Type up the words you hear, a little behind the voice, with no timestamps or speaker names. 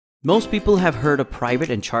Most people have heard of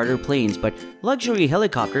private and charter planes, but luxury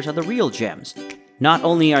helicopters are the real gems. Not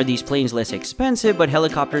only are these planes less expensive, but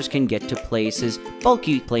helicopters can get to places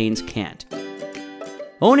bulky planes can't.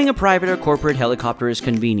 Owning a private or corporate helicopter is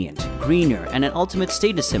convenient, greener, and an ultimate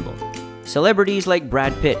status symbol. Celebrities like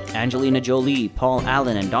Brad Pitt, Angelina Jolie, Paul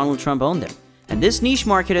Allen, and Donald Trump own them, and this niche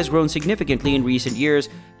market has grown significantly in recent years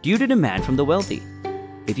due to demand from the wealthy.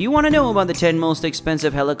 If you want to know about the 10 most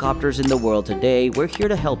expensive helicopters in the world today, we're here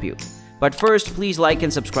to help you. But first, please like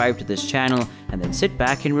and subscribe to this channel, and then sit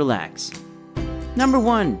back and relax. Number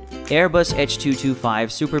 1. Airbus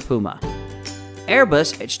H225 Super Puma.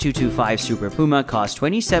 Airbus H225 Super Puma costs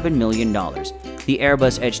 $27 million. The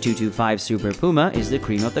Airbus H225 Super Puma is the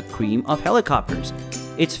cream of the cream of helicopters.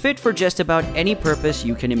 It's fit for just about any purpose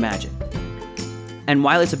you can imagine. And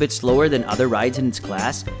while it's a bit slower than other rides in its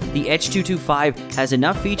class, the H225 has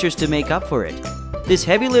enough features to make up for it. This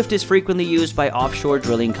heavy lift is frequently used by offshore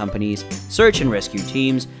drilling companies, search and rescue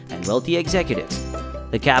teams, and wealthy executives.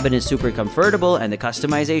 The cabin is super comfortable and the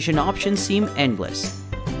customization options seem endless.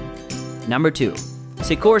 Number 2.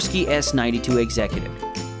 Sikorsky S92 Executive.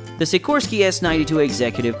 The Sikorsky S92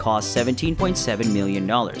 Executive costs $17.7 million.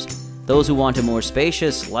 Those who want a more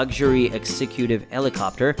spacious, luxury executive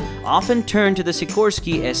helicopter often turn to the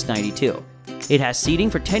Sikorsky S92. It has seating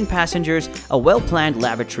for 10 passengers, a well-planned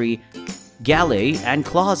lavatory, galley and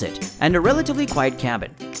closet, and a relatively quiet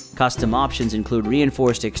cabin. Custom options include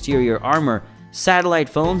reinforced exterior armor, satellite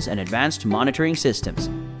phones, and advanced monitoring systems.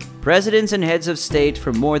 Presidents and heads of state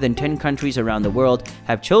from more than 10 countries around the world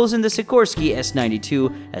have chosen the Sikorsky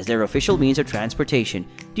S92 as their official means of transportation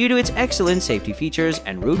due to its excellent safety features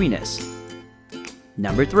and roominess.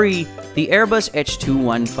 Number 3. The Airbus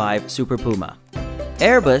H215 Super Puma.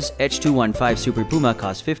 Airbus H215 Super Puma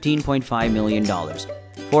costs $15.5 million.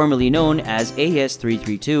 Formerly known as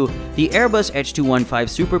AS332, the Airbus H215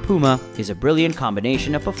 Super Puma is a brilliant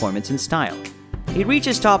combination of performance and style. It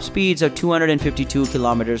reaches top speeds of 252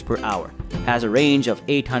 km per hour, has a range of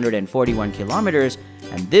 841 km,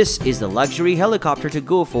 and this is the luxury helicopter to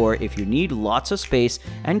go for if you need lots of space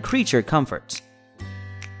and creature comforts.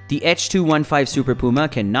 The H215 Super Puma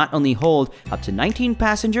can not only hold up to 19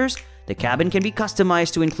 passengers, the cabin can be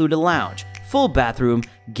customized to include a lounge, full bathroom,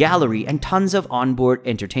 gallery, and tons of onboard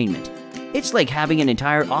entertainment. It's like having an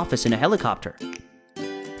entire office in a helicopter.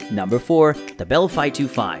 Number 4. The Bell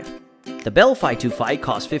 525. The Bell 525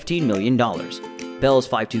 costs $15 million. Bell's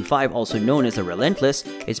 525, also known as the Relentless,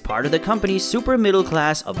 is part of the company's super middle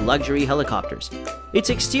class of luxury helicopters.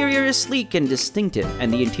 Its exterior is sleek and distinctive,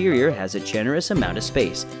 and the interior has a generous amount of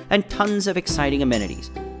space and tons of exciting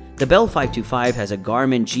amenities. The Bell 525 has a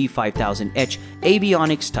Garmin G5000H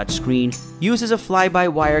avionics touchscreen, uses a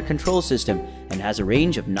fly-by-wire control system, and has a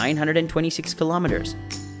range of 926 kilometers.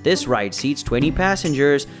 This ride seats 20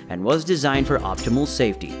 passengers and was designed for optimal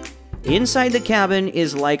safety. Inside the cabin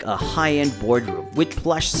is like a high-end boardroom with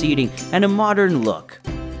plush seating and a modern look.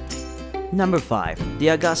 Number 5. The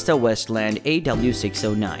AgustaWestland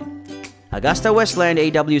AW609.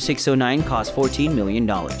 AgustaWestland AW609 costs $14 million.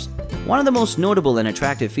 One of the most notable and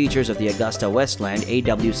attractive features of the AgustaWestland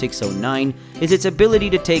AW609 is its ability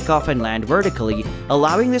to take off and land vertically,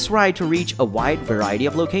 allowing this ride to reach a wide variety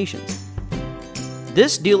of locations.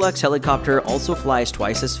 This deluxe helicopter also flies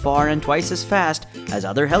twice as far and twice as fast as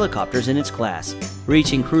other helicopters in its class,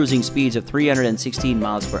 reaching cruising speeds of 316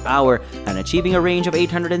 miles per hour and achieving a range of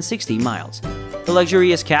 860 miles. The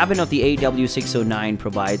luxurious cabin of the AW609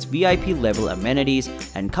 provides VIP-level amenities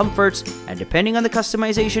and comforts, and depending on the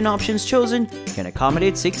customization options chosen, can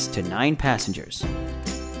accommodate 6 to 9 passengers.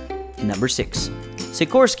 Number 6.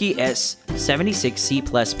 Sikorsky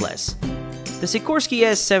S76C++. The Sikorsky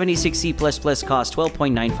S76C++ costs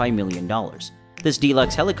 $12.95 million. This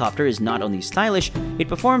deluxe helicopter is not only stylish, it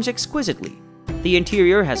performs exquisitely. The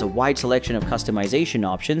interior has a wide selection of customization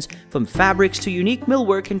options, from fabrics to unique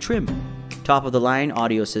millwork and trim. Top-of-the-line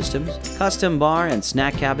audio systems, custom bar and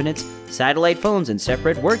snack cabinets, satellite phones, and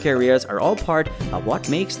separate work areas are all part of what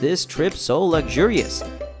makes this trip so luxurious.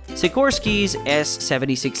 Sikorsky's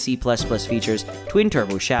S76C++ features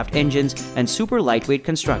twin-turbo shaft engines and super lightweight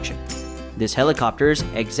construction. This helicopter's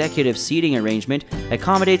executive seating arrangement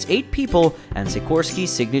accommodates 8 people, and Sikorsky's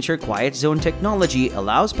signature Quiet Zone technology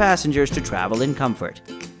allows passengers to travel in comfort.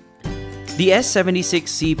 The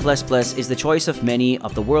S76C++ is the choice of many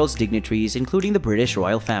of the world's dignitaries, including the British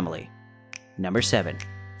royal family. Number 7.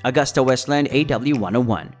 AgustaWestland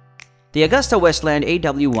AW101. The AgustaWestland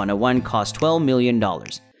AW101 costs $12 million.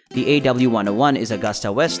 The AW101 is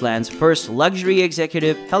AgustaWestland's first luxury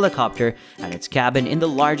executive helicopter and its cabin in the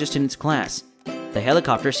largest in its class. The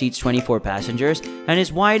helicopter seats 24 passengers and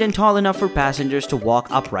is wide and tall enough for passengers to walk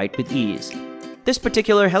upright with ease. This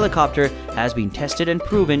particular helicopter has been tested and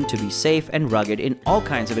proven to be safe and rugged in all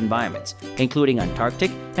kinds of environments, including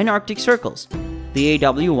Antarctic and Arctic circles. The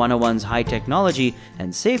AW101's high technology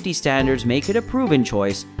and safety standards make it a proven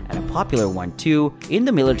choice and a popular one too in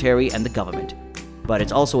the military and the government. But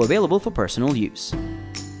it's also available for personal use.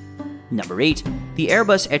 Number 8. The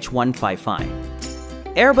Airbus H155.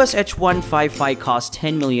 Airbus H155 costs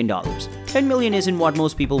 $10 million. $10 million isn't what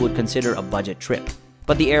most people would consider a budget trip,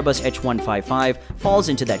 but the Airbus H155 falls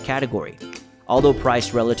into that category. Although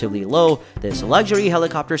priced relatively low, this luxury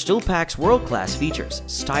helicopter still packs world-class features,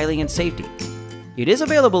 styling and safety. It is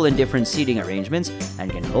available in different seating arrangements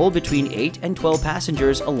and can hold between 8 and 12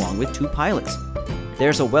 passengers along with 2 pilots.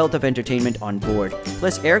 There's a wealth of entertainment on board,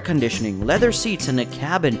 plus air conditioning, leather seats, and a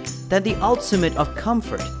cabin that's the ultimate of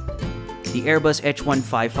comfort. The Airbus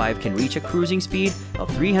H155 can reach a cruising speed of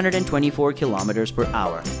 324 km per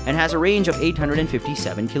hour and has a range of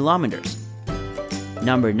 857 km.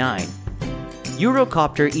 Number 9.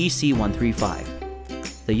 Eurocopter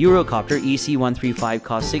EC135. The Eurocopter EC135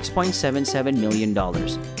 costs $6.77 million.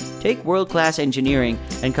 Take world-class engineering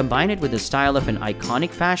and combine it with the style of an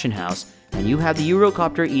iconic fashion house, and you have the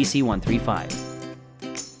Eurocopter EC135.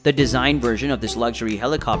 The design version of this luxury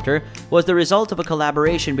helicopter was the result of a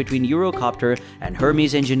collaboration between Eurocopter and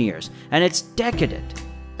Hermes engineers, and it's decadent.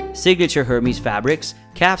 Signature Hermes fabrics,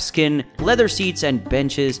 calfskin, leather seats and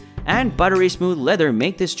benches, and buttery smooth leather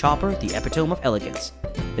make this chopper the epitome of elegance.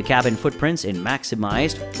 The cabin footprints is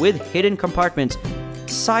maximized with hidden compartments,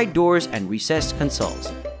 side doors, and recessed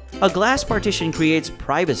consoles. A glass partition creates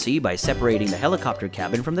privacy by separating the helicopter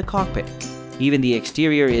cabin from the cockpit. Even the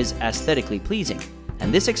exterior is aesthetically pleasing,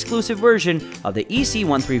 and this exclusive version of the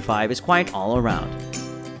EC135 is quite all around.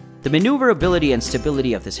 The maneuverability and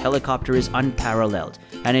stability of this helicopter is unparalleled,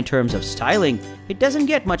 and in terms of styling, it doesn't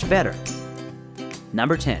get much better.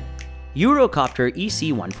 Number 10. Eurocopter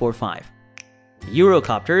EC145.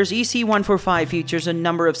 Eurocopter's EC145 features a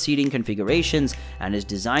number of seating configurations and is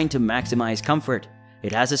designed to maximize comfort.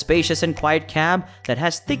 It has a spacious and quiet cab that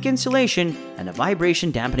has thick insulation and a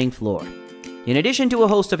vibration-dampening floor. In addition to a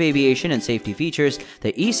host of aviation and safety features,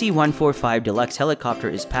 the EC145 Deluxe helicopter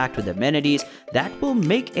is packed with amenities that will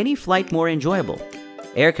make any flight more enjoyable.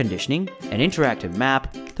 Air conditioning, an interactive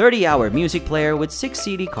map, 30-hour music player with 6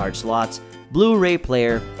 CD card slots, Blu-ray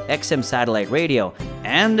player, XM satellite radio,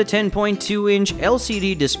 and a 10.2-inch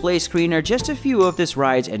LCD display screen are just a few of this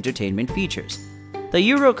ride's entertainment features. The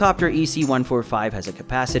Eurocopter EC145 has a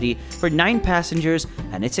capacity for 9 passengers,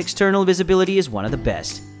 and its external visibility is one of the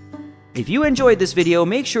best. If you enjoyed this video,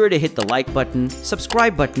 make sure to hit the like button,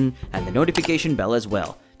 subscribe button, and the notification bell as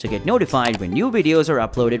well to get notified when new videos are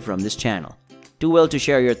uploaded from this channel. Do well to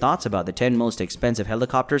share your thoughts about the 10 most expensive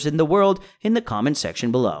helicopters in the world in the comment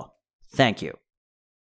section below. Thank you.